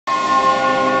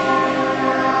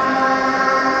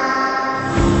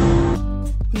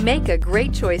Make a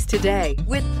great choice today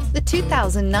with the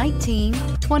 2019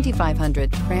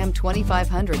 2500. Ram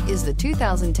 2500 is the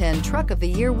 2010 Truck of the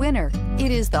Year winner.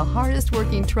 It is the hardest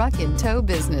working truck in tow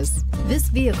business. This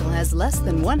vehicle has less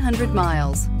than 100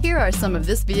 miles. Here are some of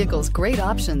this vehicle's great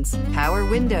options: power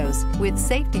windows with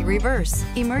safety reverse,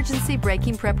 emergency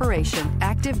braking preparation,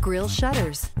 active grille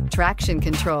shutters, traction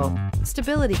control,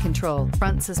 stability control,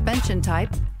 front suspension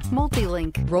type,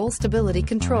 multi-link, roll stability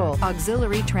control,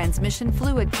 auxiliary transmission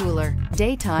fluid cooler,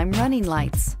 daytime running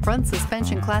lights, front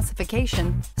suspension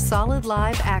classification, solid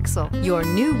live axle. Your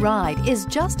new ride is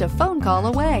just a phone call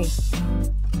away.